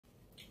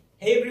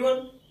Hey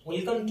everyone,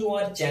 welcome to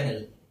our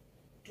channel.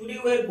 Today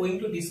we are going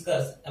to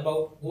discuss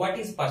about what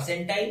is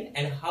percentile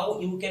and how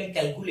you can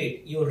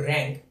calculate your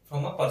rank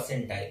from a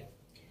percentile.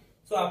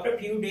 So after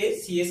few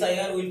days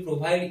CSIR will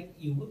provide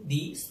you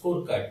the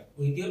scorecard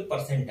with your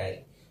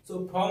percentile.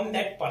 So from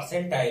that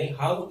percentile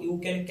how you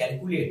can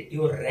calculate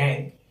your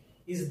rank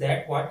is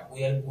that what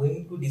we are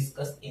going to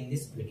discuss in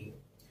this video.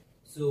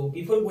 So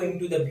before going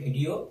to the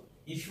video,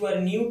 if you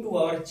are new to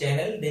our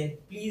channel then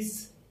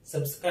please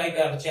subscribe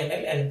our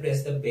channel and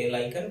press the bell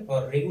icon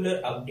for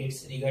regular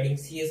updates regarding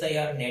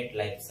CSIR NET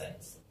Life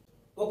Science.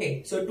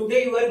 Okay, so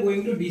today we are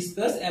going to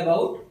discuss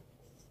about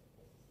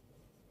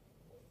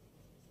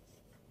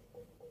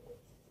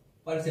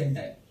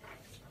percentile.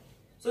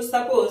 So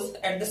suppose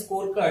at the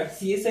scorecard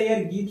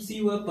CSIR gives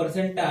you a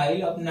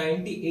percentile of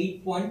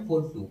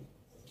 98.42.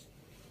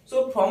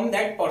 So from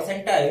that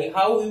percentile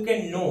how you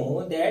can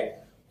know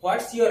that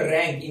what's your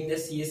rank in the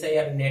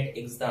CSIR NET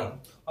exam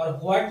or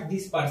what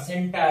this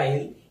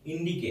percentile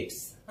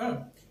indicates.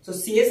 So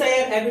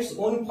CSIR have its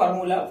own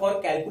formula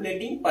for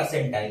calculating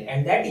percentile,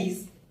 and that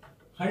is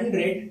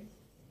 100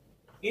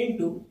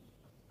 into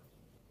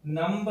the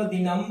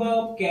number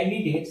of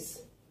candidates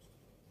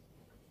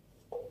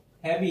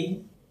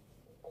having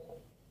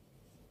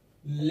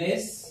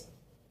less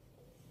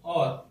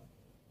or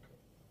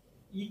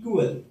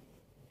equal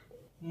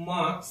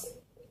marks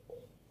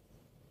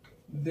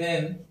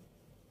than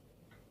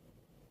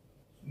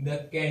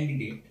the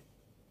candidate,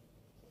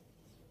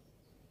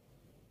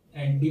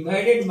 and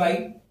divided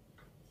by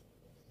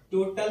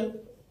total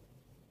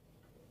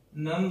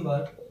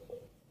number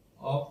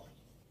of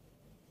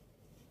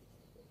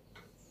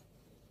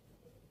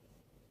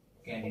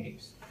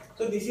candidates.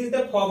 So this is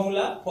the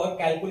formula for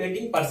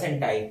calculating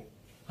percentile.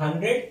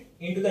 100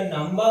 into the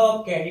number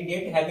of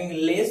candidate having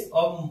less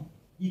or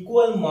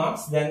equal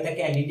marks than the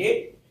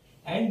candidate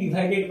and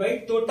divided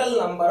by total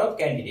number of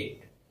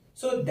candidate.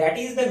 So that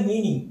is the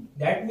meaning.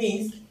 That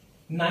means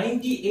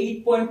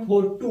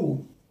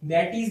 98.42,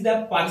 that is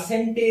the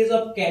percentage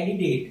of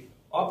candidate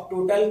of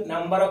total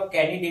number of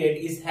candidate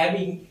is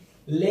having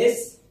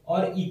less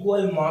or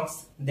equal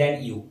marks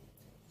than you.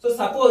 So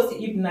suppose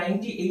if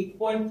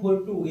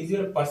 98.42 is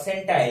your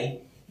percentile,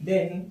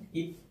 then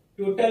if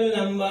total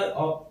number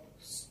of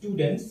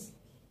students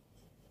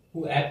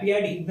who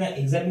appeared in the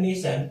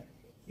examination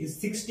is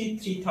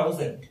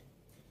 63,000,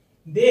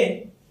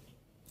 then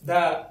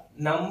the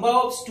number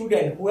of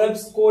students who have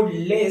scored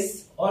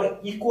less or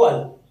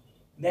equal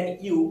than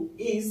you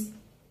is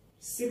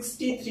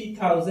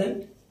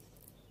 63,000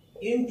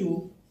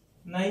 into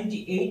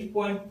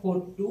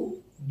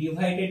 98.42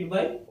 divided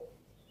by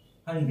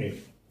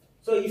 100.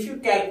 So if you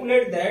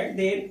calculate that,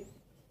 then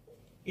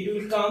it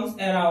will come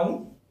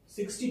around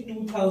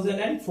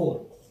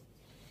 62,004.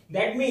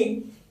 That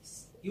means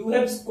you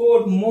have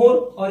scored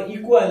more or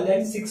equal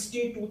than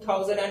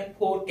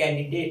 62,004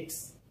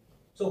 candidates.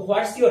 So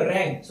what's your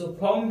rank? So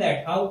from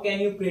that how can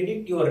you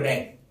predict your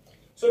rank?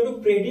 So to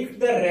predict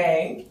the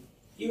rank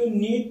you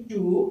need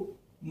to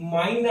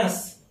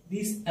minus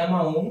this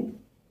amount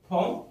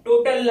from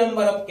total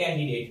number of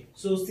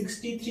candidates. So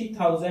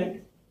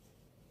 63,000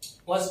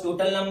 was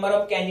total number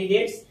of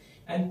candidates,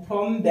 and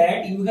from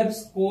that you have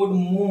scored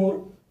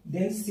more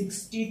than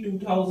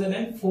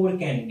 62,004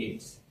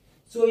 candidates.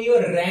 So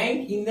your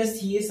rank in the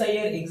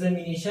CSIR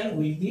examination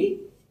will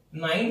be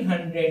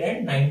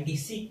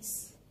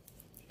 996.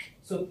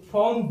 So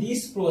from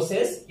this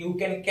process you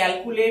can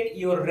calculate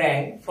your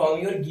rank from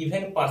your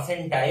given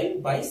percentile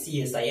by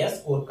CSIR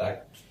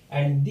scorecard,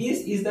 and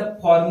this is the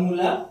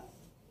formula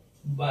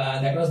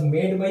that was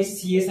made by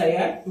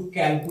CSIR to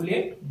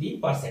calculate the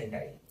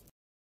percentile.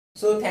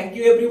 So thank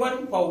you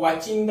everyone for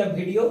watching the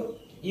video.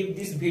 If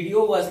this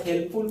video was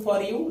helpful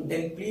for you,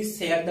 then please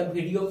share the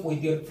video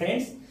with your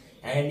friends,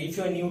 and if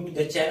you are new to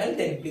the channel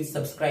then please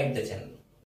subscribe the channel.